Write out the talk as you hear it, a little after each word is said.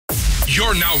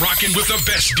You're now rocking with the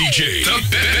best DJ. The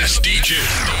best DJ.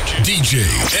 DJ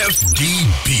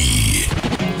FDB.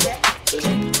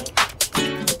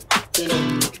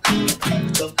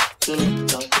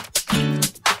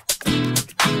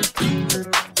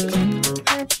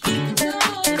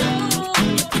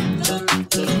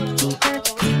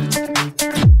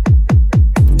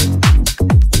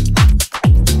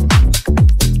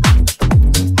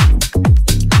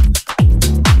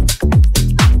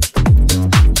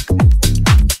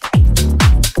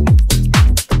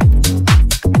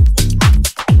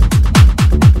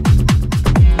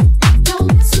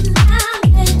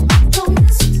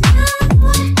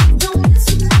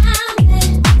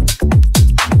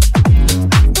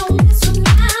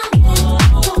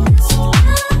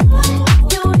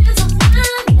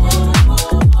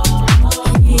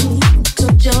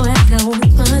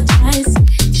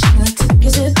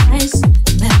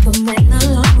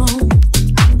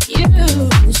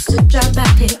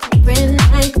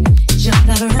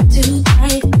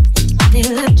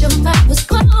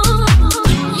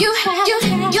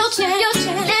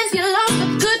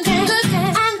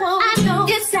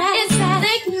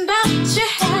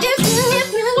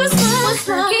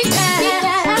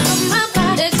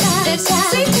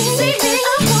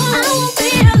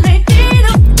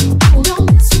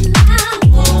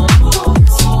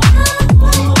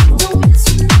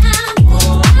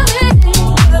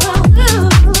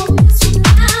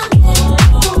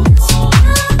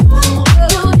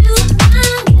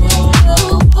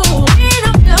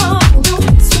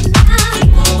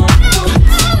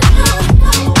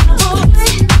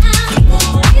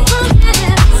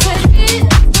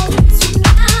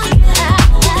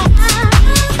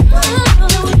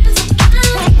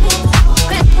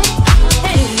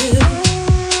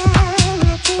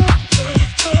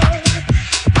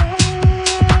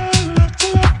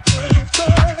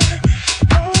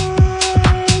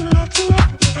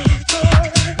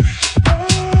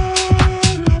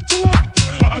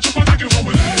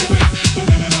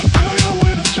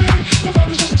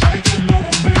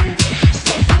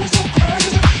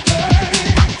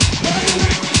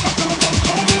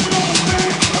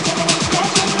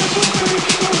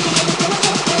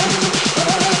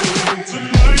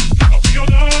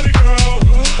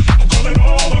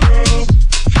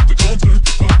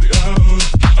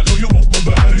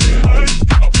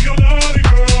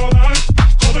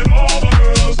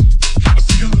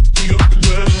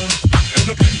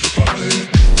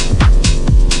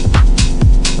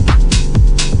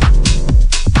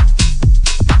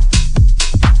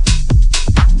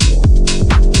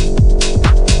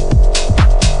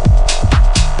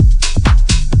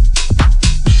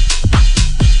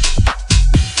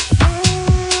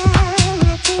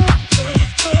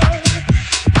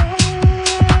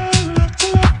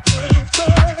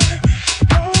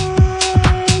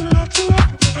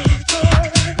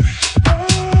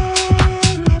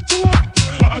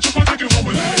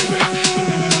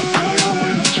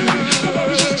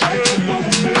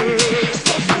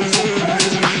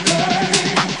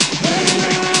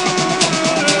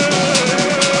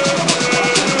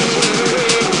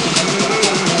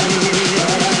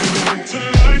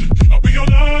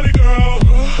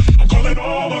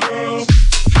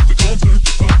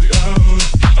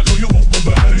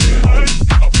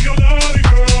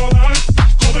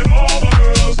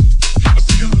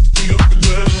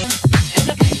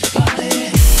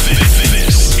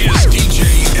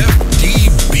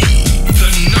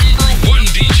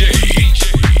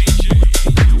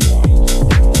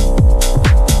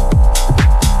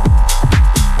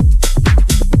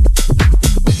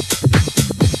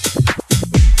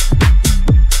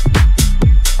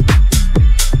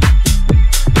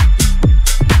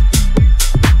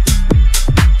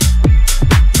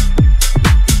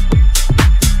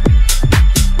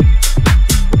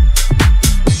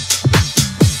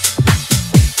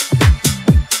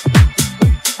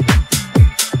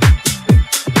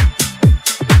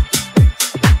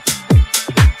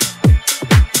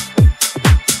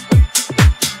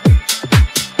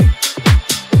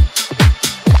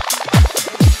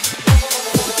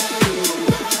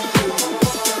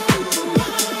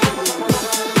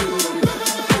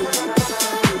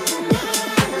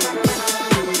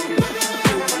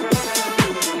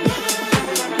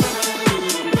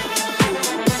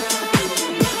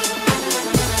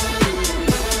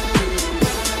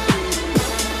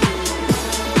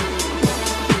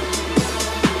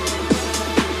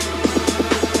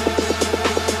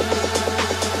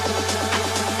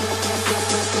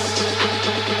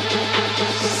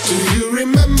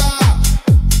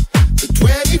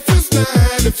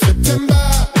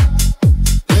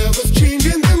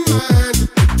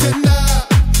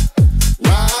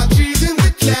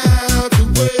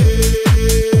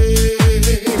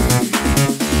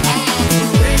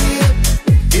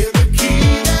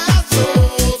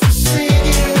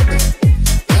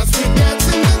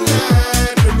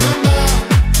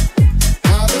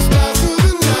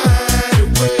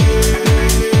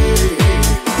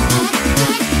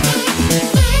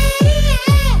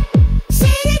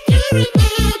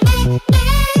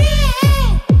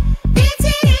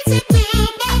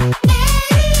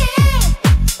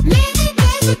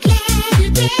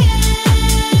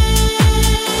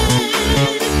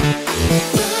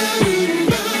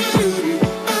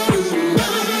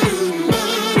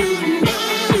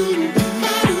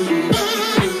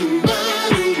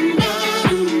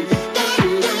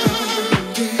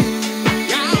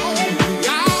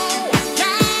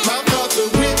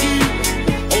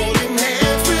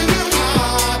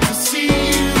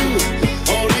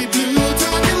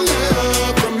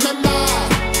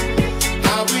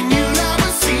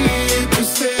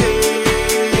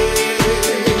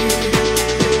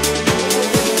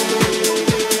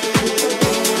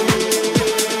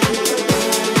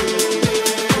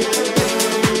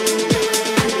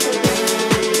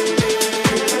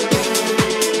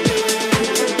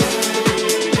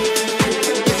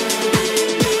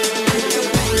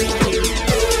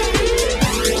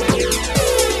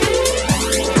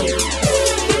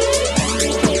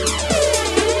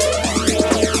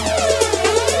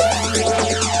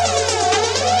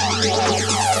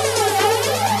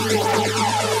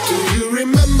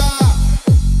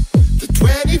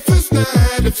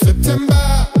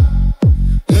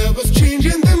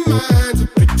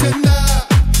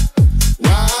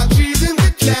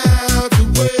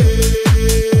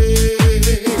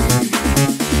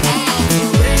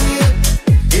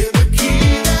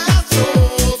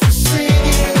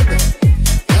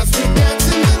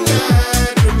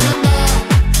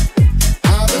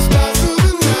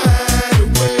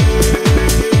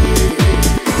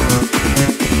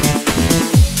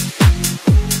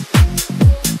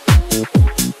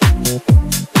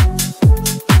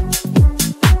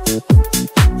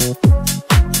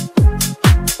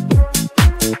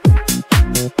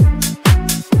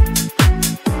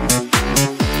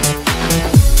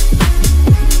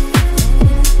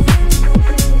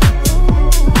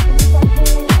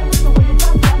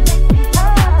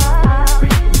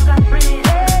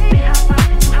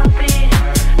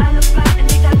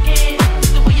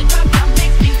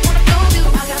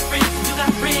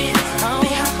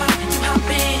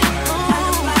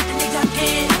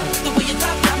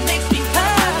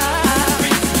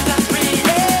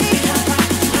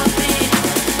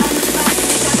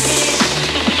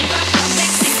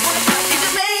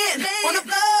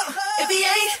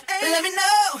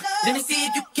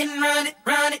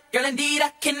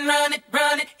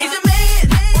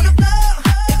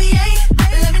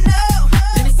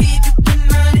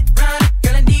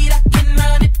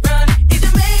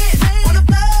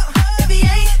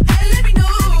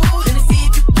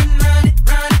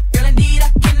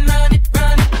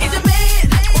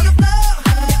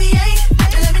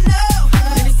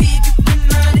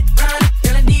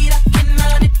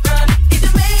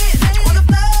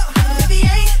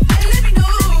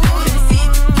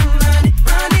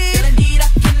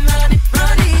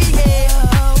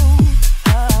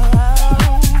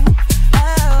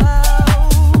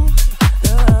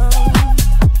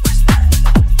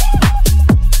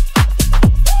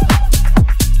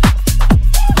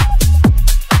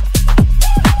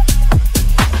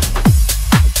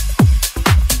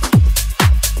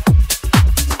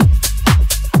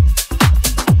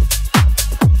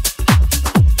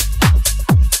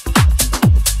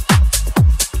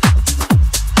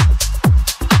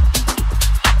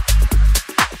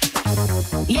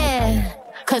 Yeah,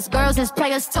 cause girls is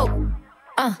players too.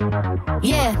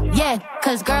 Yeah,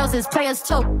 cause girls is players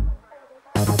too.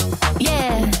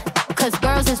 Yeah, cause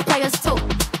girls is players too.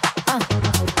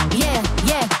 Yeah,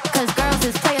 cause girls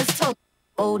is players too.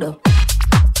 Hold up.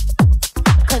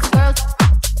 Cause girls,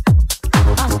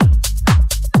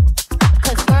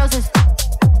 cause girls is,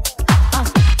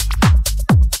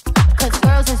 cause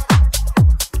girls is,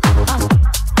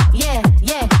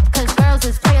 yeah, cause girls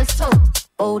is players too.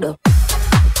 Hold up.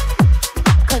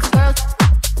 Cause girls,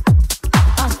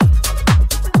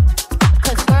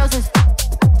 cause girls is,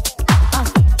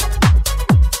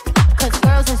 cause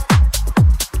girls is,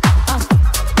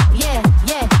 yeah,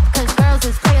 cause girls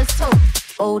is players too.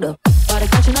 Hold up. About to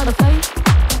catch another fight.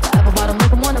 The apple bottom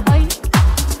make 'em wanna bite.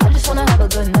 I just wanna have a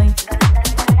good night.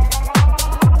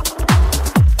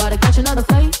 About to catch another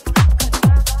fight.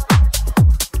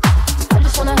 I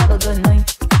just wanna have a good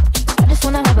night. I just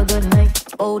wanna have a good night.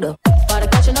 Hold up. About to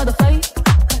catch another fight.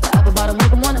 The apple bottom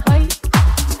make 'em wanna bite.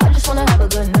 I just wanna have a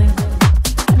good night.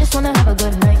 I just wanna have a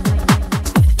good night.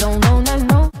 Don't know, nothing,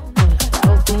 no. I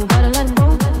don't think you gotta let him go.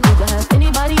 You can have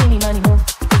anybody, any money, more.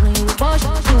 When you boss,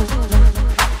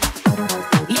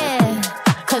 yeah,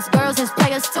 cause girls is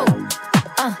players too.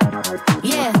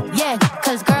 Yeah,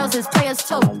 cause girls is players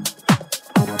too.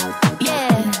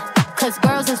 Yeah, cause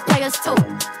girls is players too.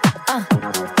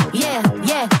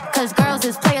 Yeah, cause girls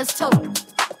is players too.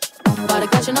 About to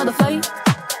catch another fight.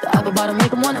 The apple bottom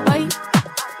make 'em wanna bite.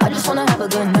 I just wanna have a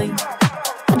good night.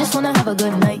 I just wanna have a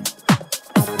good night.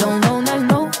 Don't know, nothing,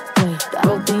 no. I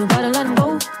don't think you gotta let him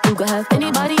go. You can have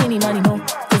anybody, any money, no.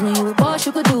 Cause when you a boss,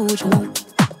 you could do what you want.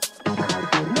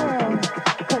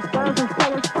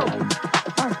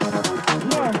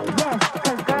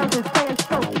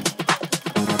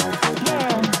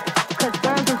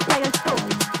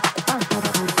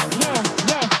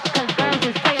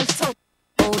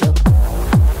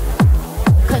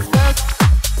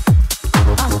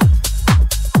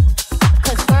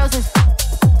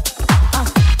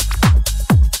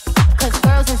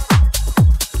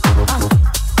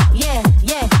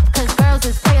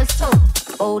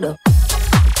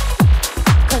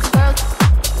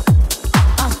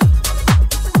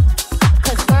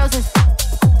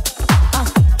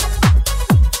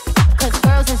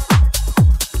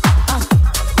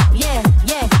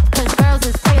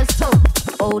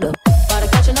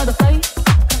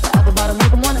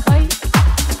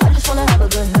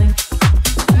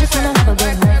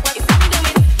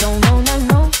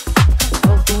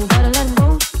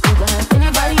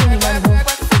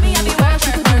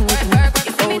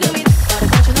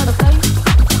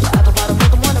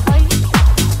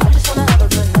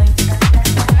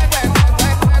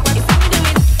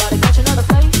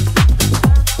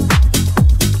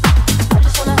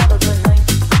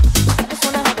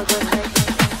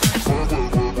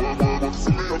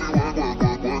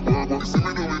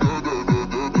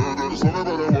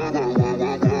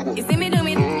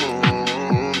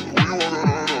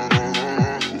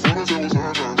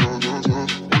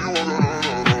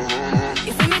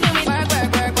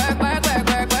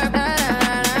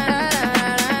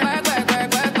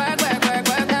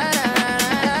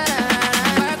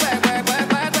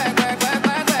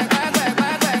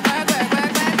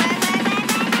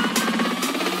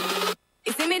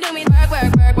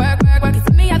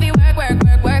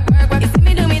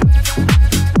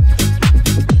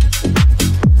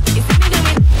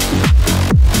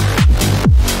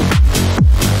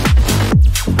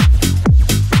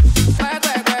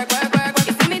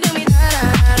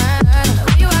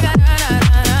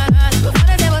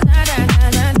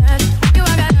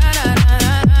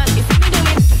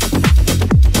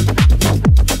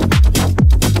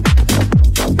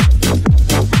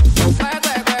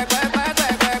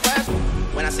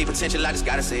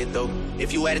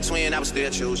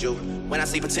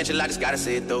 Potential, I just gotta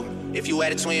say it though. If you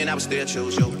had a twin, I would still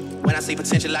choose you. When I see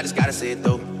potential, I just gotta say it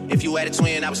though. If you had a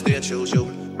twin, I would still choose you.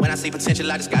 When I see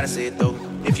potential, I just gotta say it though.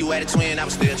 If you had a twin, I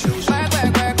would still choose you. Work,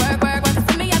 work, work, work, work, work.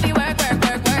 See me, I be work, work,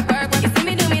 work, work, work, work. You see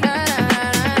me do me da da da.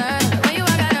 When you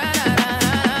walk da da da da.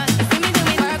 You see me do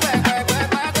me work, work, work,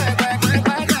 work, work, work, work,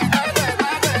 work,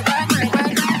 work, work, work, work,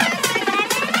 work.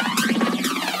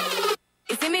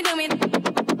 You see me do me.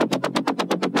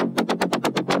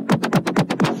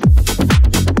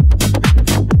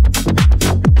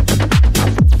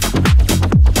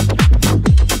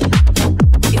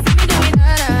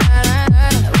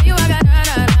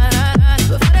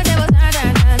 Before the day was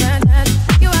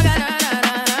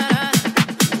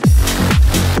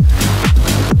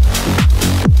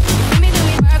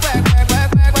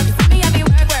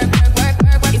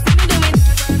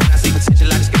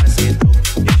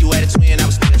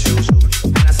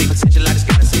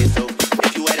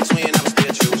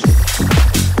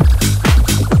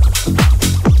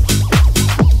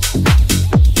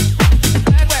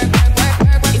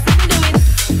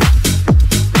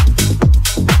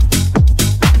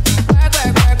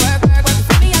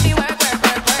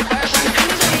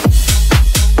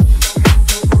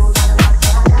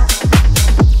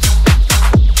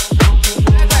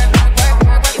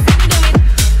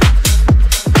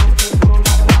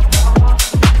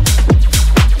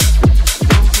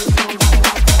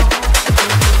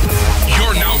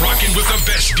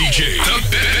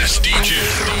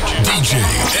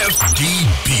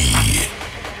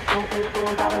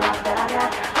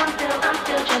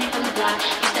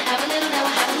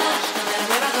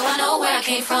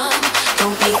came from.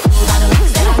 Don't be fooled by the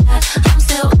looks that I got. I'm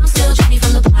still Jenny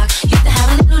from the block. Used to have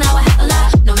a little, now I have a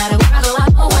lot. No matter where I go, I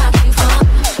know where I came from.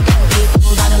 Don't be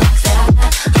fooled by the looks that I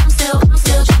got. I'm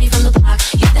still Jenny from the block.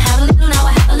 Used to have a little, now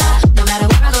I have a lot. No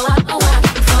matter where I go, I know where I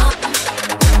came from.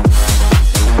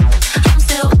 I'm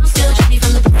still Jenny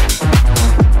from the block.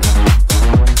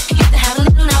 Used to have a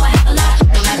little, now I have a lot.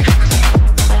 No matter.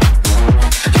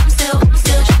 I'm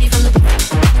still Jenny from the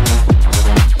block.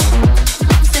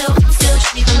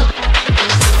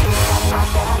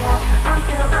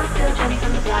 I'm still Jenny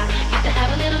from the block. Used to have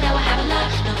a little, now I have a lot.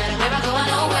 No matter where I go, I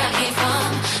know where I came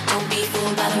from. Don't be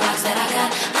fooled by the rocks that I got.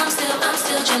 I'm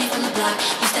still Jenny from the block.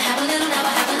 Used to have a little, now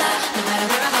I have a lot. No matter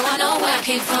where I go, I know where I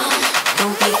came from.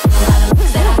 Don't be fooled by the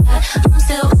rocks that I got. I'm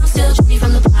still Jenny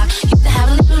from the block. Used to have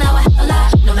a little, now I have a lot.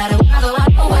 No matter where I go, I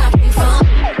know where I came from.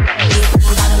 Don't be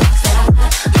fooled by the rocks that I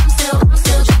got. I'm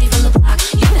still Jenny from the block.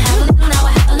 Used to have a little, now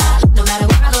I have a lot. No matter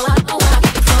where I go, I know where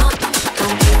I came from.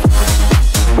 Don't be fooled by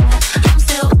the rocks that I got. I'm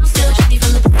still Jenny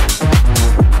from the block.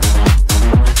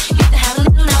 Used to have a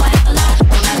little, now I have a lot.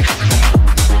 No matter.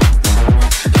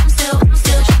 I'm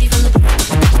still Jenny from the block.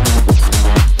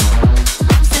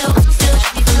 I'm still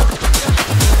Jenny from the block.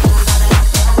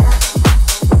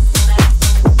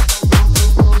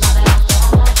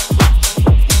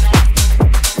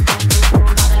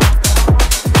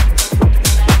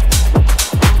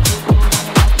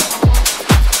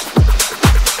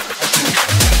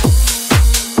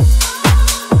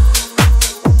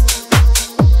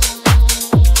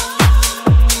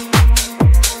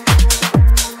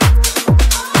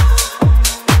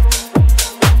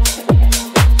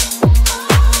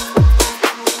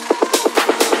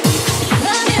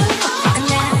 Love you, and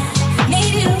I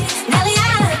need you, Nelly. I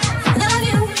love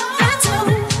you, I do.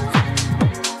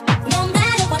 No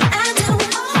matter what I do,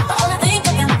 all I think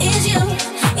about is you.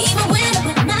 Even when I'm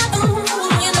with my boo,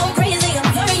 you know I'm crazy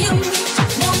over you.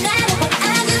 No matter what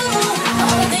I do,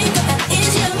 all I think about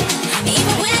is you.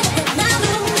 Even when I'm with my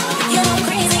boo, you know I'm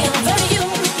crazy over you.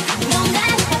 No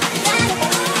matter what,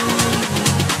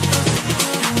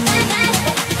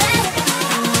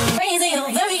 crazy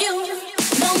over you. No matter what.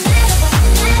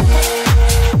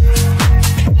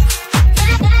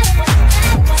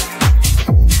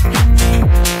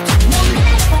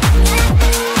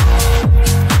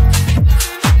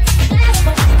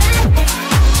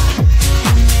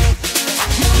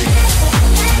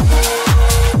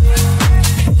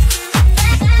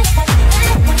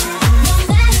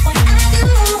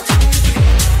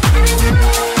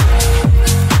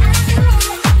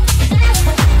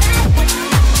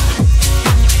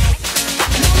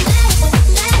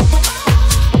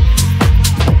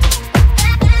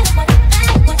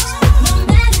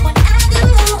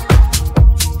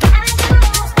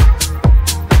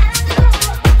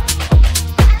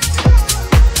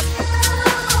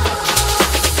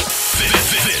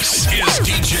 This is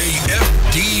DJ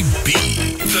FDB,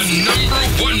 the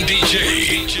 #1 DJ.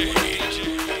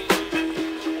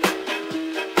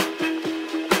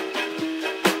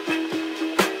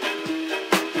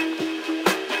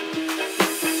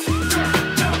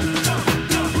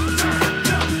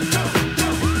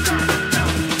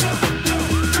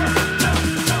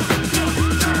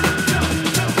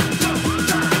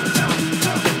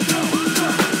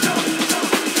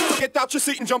 Get out your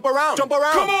seat and jump around. Jump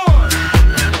around. Come on!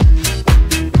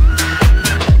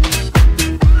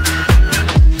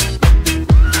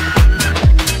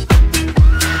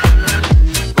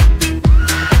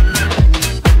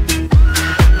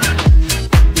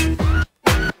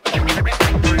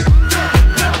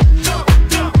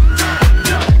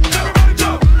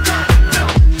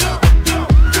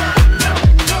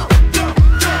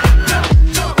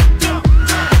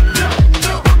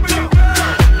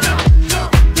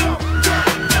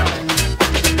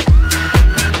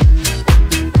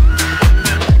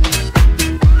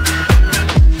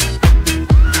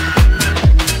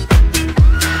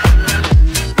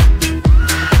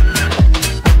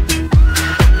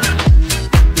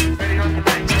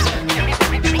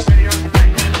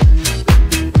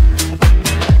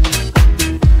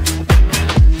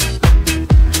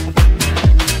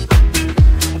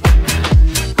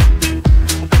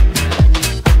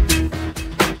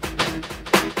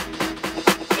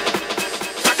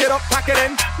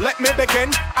 Let me begin.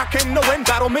 I came to win,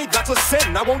 battle me, that's a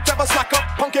sin. I won't ever slack up,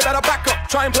 punk, you better back up.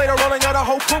 Try and play the role and the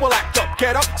whole crew will act up.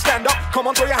 Get up, stand up, come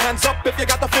on, throw your hands up if you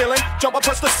got the feeling. Jump up,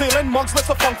 touch the ceiling, mugs, let's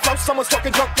the funk flow. Someone's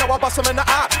talking drunk, yo, I'll bust them in the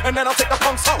eye. And then I'll take the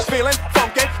punks out, feeling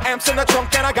funky. Amps in the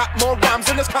trunk and I got more rhymes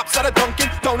than this cops at a Dunkin'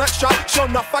 Donut shop. Sure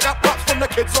enough, I got props from the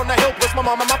kids on the hill, plus my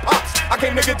mom and my pops. I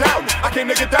came to get down, I came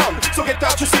to get down. So get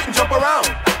out your seat and jump around,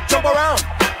 jump around.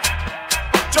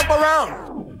 jump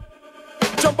around.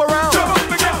 Jump around. Jump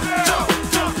up again.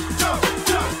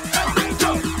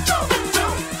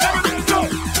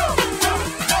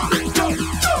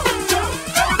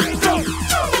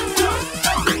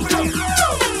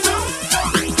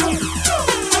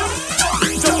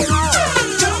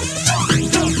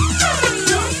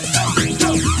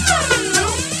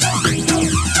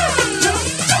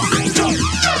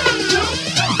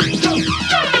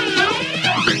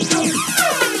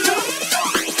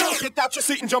 Your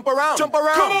seat and jump around. Jump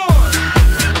around. Come on.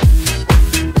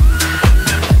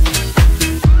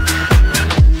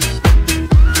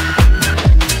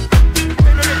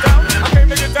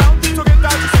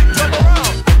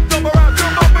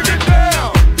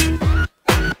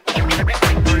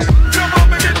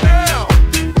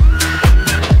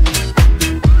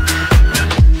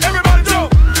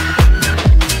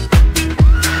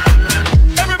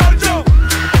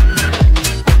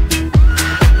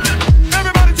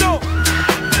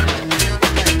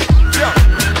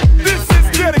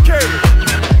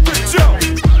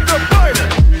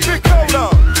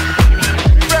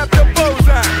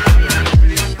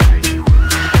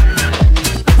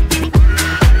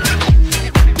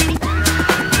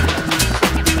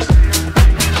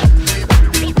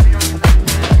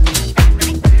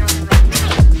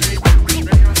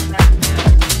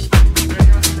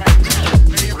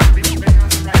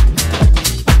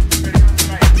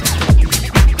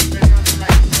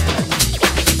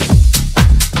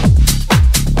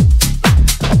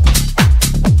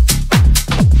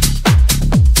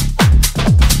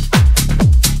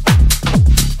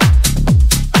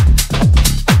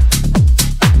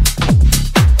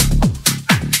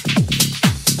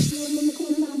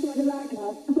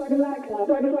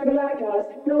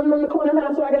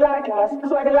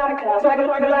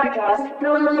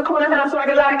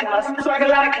 Swagga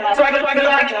like us.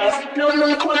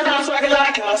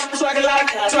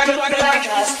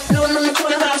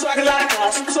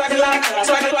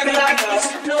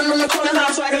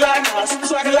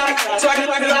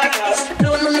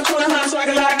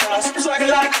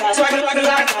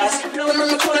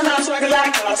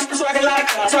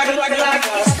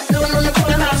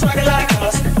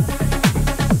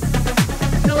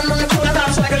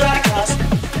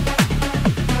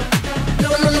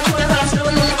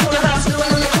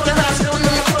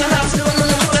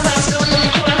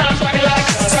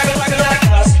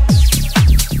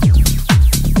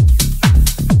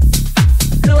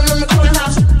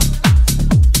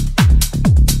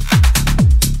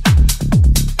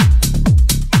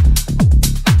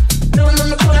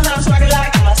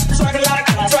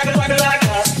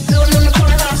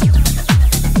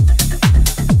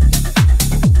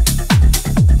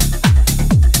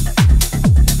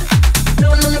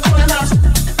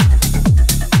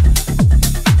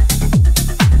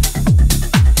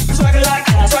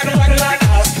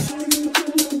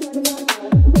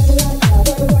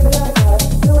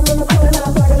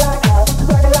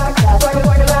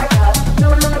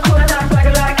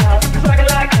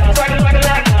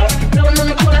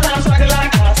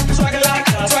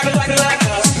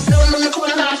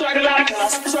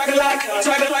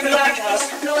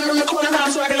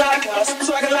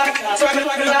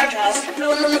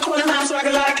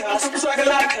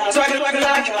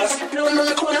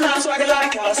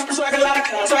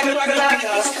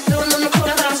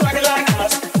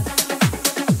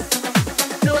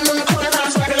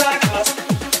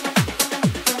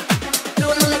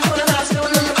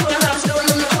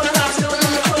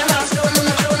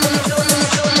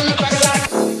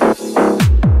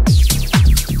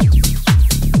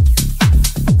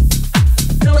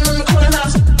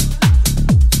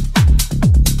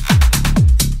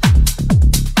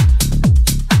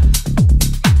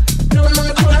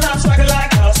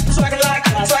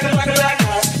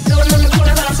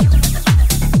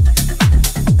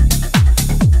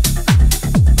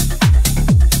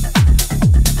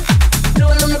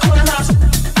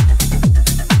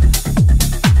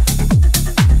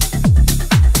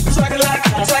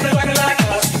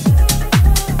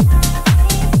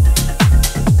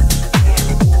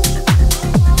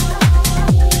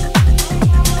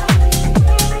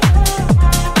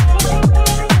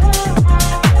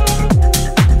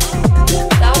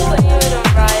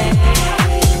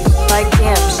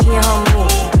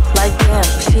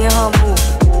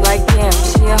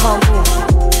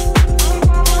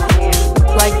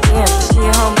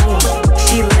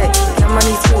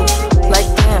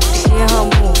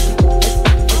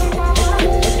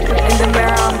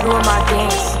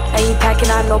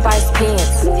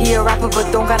 rapper,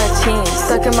 but don't got a chance.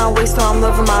 Stuck in my waist, so I'm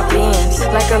loving my bands.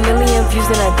 Like 1 million views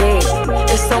in a day.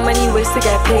 There's so many ways to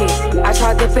get paid. I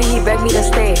tried dipping, he begged me to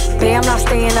stay. Babe, I'm not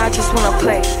staying, I just wanna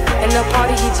play. In the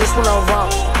party, he just wanna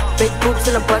rump. Big boobs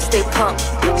in the butt, stay plump.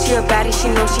 She a baddie, she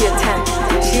knows she a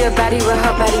 10. She a baddie with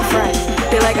her baddie friend.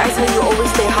 They like I tell you, always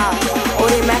stay hot. Oh,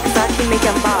 they mad cause I keep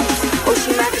making bops. Oh,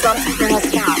 she mad cause I'm taking her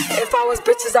spot. If I was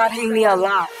bitches, I'd hate me a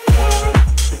lot.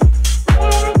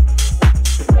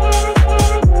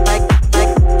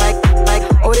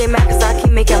 Oh, they mad cause I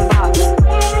keep making bops.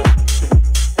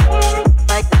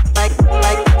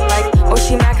 Oh,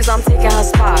 she mad cause I'm taking her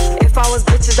spot. If I was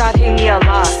bitches, I'd hate me a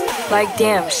lot. Like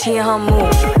damn, she in her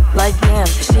mood. Like damn,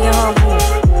 she in her mood.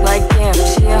 Like damn,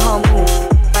 she in her mood.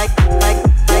 Like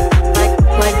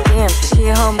damn, she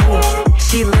in her mood.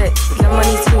 She lit, get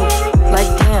money too. Like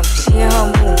damn, she in her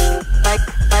mood. Like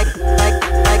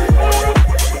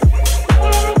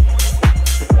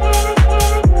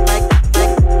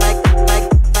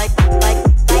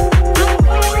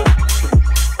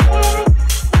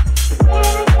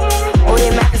oh, they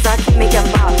mad cause I keep making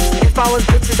bops. If I was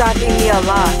bitches, I'd hate me a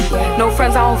lot. No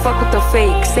friends, I don't fuck with the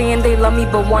fake. Saying they love me,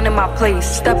 but one in my place.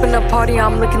 Step in the party,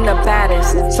 I'm looking the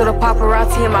baddest. So the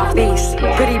paparazzi in my face.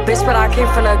 Pretty bitch, but I came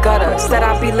from the gutter. Said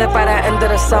I'd be lit by the end of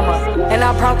the summer. And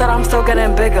I'm proud that I'm still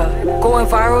getting bigger. Going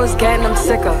viral is getting them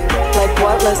sicker. Like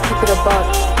what? Let's keep it a buck.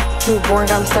 Too boring,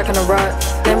 I'm stuck in a rut.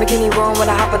 Lamborghini roaring when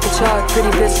I hop at the truck.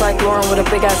 Pretty bitch like Lauren with a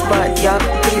big ass butt. Yup,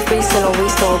 pretty face and a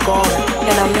waist all gone.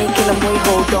 And I'm making them wait,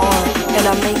 hold on. And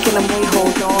I'm making them wait,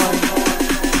 hold on.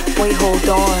 Wait, hold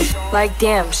on. Like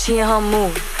damn, she in her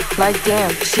mood. Like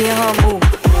damn, she in her mood.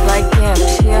 Like damn,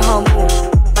 she in her mood.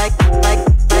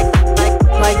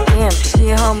 Like damn, she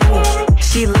in her mood.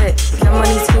 She lit, get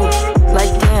money too.